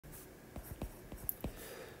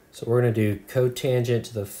So we're going to do cotangent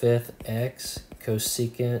to the fifth x,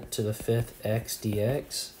 cosecant to the fifth x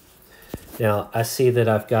dx. Now, I see that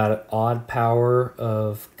I've got an odd power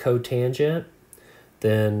of cotangent.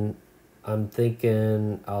 Then I'm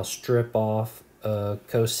thinking I'll strip off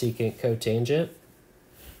cosecant cotangent.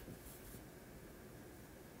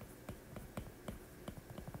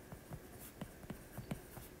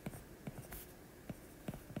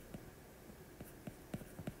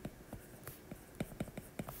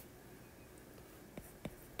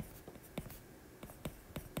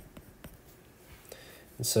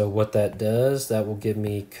 And so what that does, that will give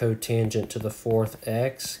me cotangent to the fourth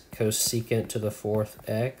x, cosecant to the fourth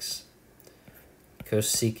x,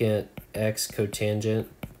 cosecant x cotangent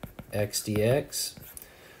x dx.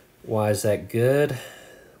 Why is that good?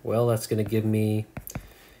 Well, that's going to give me,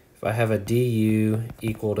 if I have a du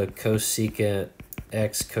equal to cosecant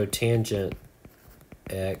x cotangent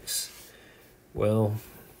x, well,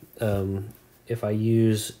 if I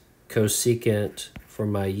use cosecant for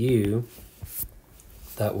my u,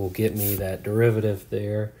 that will get me that derivative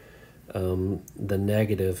there, the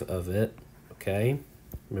negative of it, okay?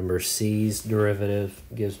 Remember, c's derivative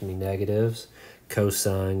gives me negatives.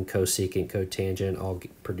 Cosine, cosecant, cotangent all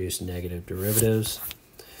produce negative derivatives.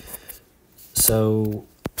 So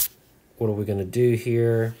what are we going to do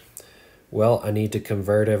here? Well, I need to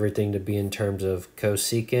convert everything to be in terms of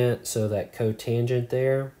cosecant, so that cotangent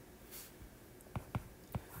there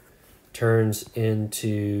turns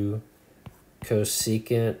into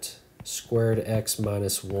cosecant squared x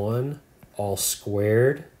minus 1 all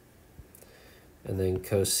squared, and then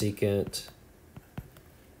cosecant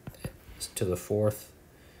to the fourth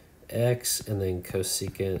x, and then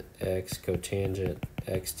cosecant x cotangent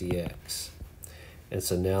x dx. And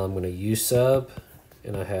so now I'm going to u sub,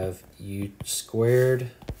 and I have u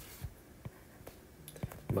squared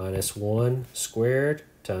minus 1 squared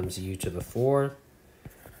times u to the fourth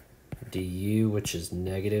du, which is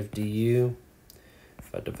negative du.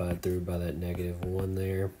 If I divide through by that negative 1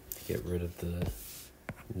 there, get rid of the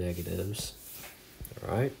negatives.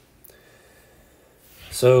 All right.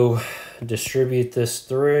 So distribute this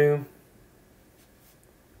through.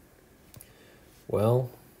 Well,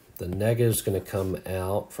 the negative is going to come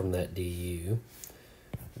out from that du.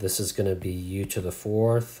 This is going to be u to the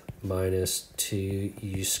fourth minus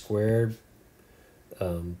 2u squared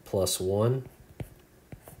plus 1.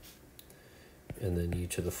 And then u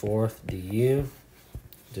to the fourth du.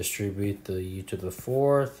 Distribute the u to the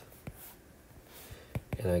fourth,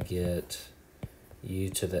 and I get u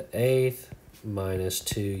to the eighth minus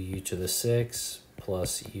 2u to the sixth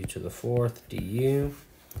plus u to the fourth du.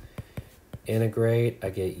 Integrate, I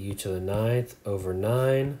get u to the ninth over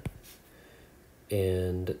 9,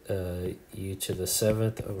 and u to the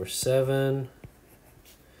seventh over 7,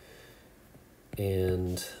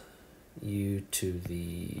 and u to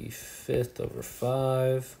the fifth over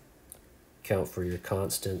 5. Count for your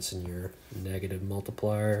constants and your negative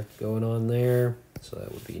multiplier going on there. So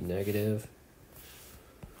that would be negative.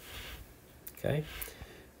 Okay.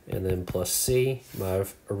 And then plus c. My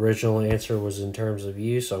original answer was in terms of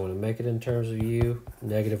u, so I'm going to make it in terms of u.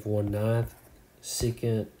 Negative 1/9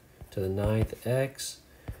 secant to the 9th x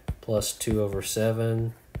plus 2 over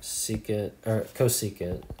 7 secant, or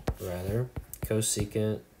cosecant rather.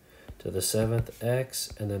 Cosecant to the 7th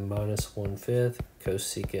x, and then minus 1/5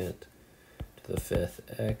 cosecant to the 5th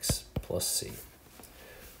x plus c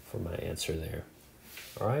for my answer there.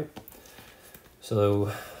 All right.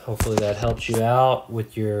 So hopefully that helps you out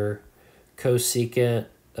with your cosecant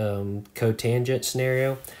cotangent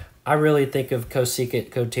scenario. I really think of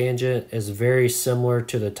cosecant cotangent as very similar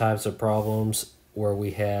to the types of problems where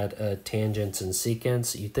we had tangents and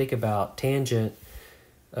secants. You think about tangent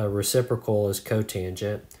reciprocal is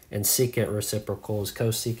cotangent, and secant reciprocal is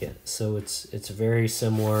cosecant. So it's very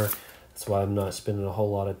similar. That's why I'm not spending a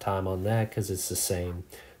whole lot of time on that, because it's the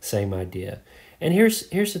same idea. And here's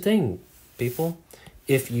the thing, people.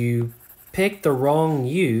 If you pick the wrong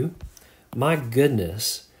u, my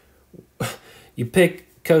goodness, you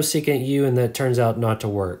pick cosecant u and that turns out not to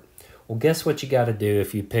work. Well, guess what you got to do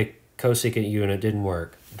if you pick cosecant u and it didn't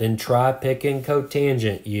work? Then try picking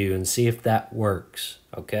cotangent u and see if that works,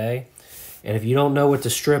 okay? And if you don't know what to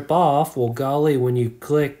strip off, well, golly, when you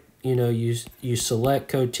click, you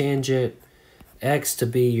select cotangent x to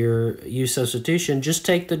be your u substitution, just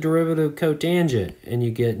take the derivative of cotangent and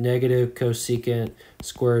you get negative cosecant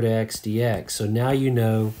squared x dx. So now you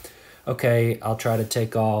know, okay, I'll try to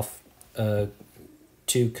take off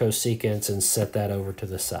 2 cosecants and set that over to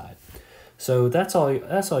the side. So that's all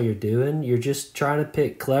you're doing. You're just trying to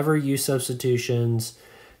pick clever u substitutions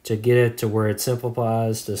to get it to where it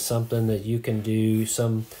simplifies to something that you can do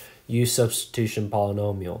some u substitution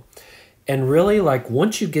polynomial. And really, like,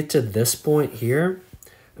 once you get to this point here,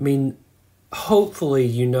 I mean, hopefully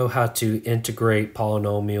you know how to integrate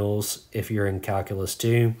polynomials if you're in calculus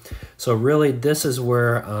 2. So really, this is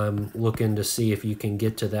where I'm looking to see if you can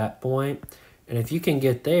get to that point. And if you can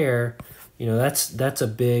get there, you know, that's a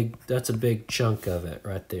big chunk of it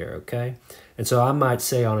right there, okay? And so I might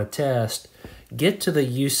say on a test, get to the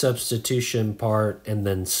u substitution part and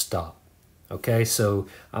then stop. Okay, so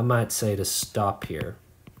I might say to stop here.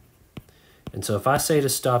 And so if I say to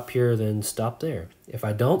stop here, then stop there. If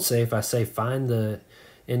I don't say, if I say find the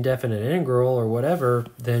indefinite integral or whatever,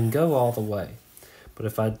 then go all the way. But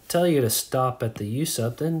if I tell you to stop at the u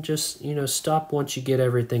sub, then just, you know, stop once you get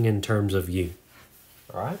everything in terms of u.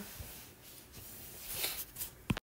 All right?